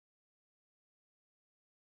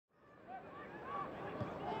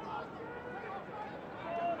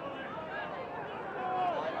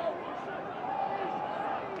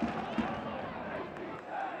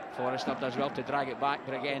Forrester does well to drag it back,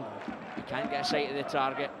 but again, he can't get a sight of the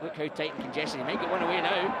target. Look how tight and congested. He might get one away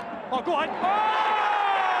now. Oh, go on. Oh!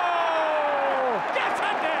 Get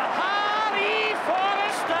in there! Harry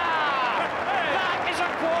Forrester! That is a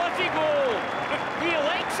quality goal. He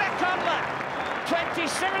likes a curler. 27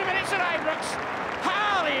 minutes at Ibrox.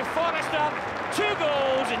 Harry Forrester, 2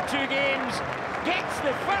 goals in 2 games. Gets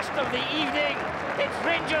the first of the evening. It's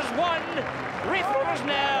Rangers 1, Raith Rovers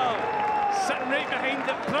 0. Sitting right behind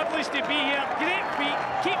it, privileged to be here. Great feet,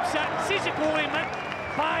 keeps it, sees it goalie,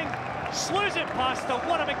 bang, slews it past him.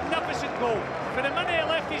 What a magnificent goal. For the minute he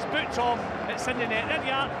left his boots off, it's in the net. There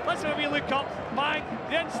you are, let's have a wee look up, bang,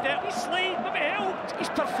 the instep, he's slayed, maybe helped. He's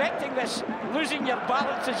perfecting this, losing your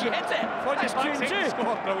balance as you hit it. That's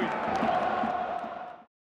 2-2. Brilliant.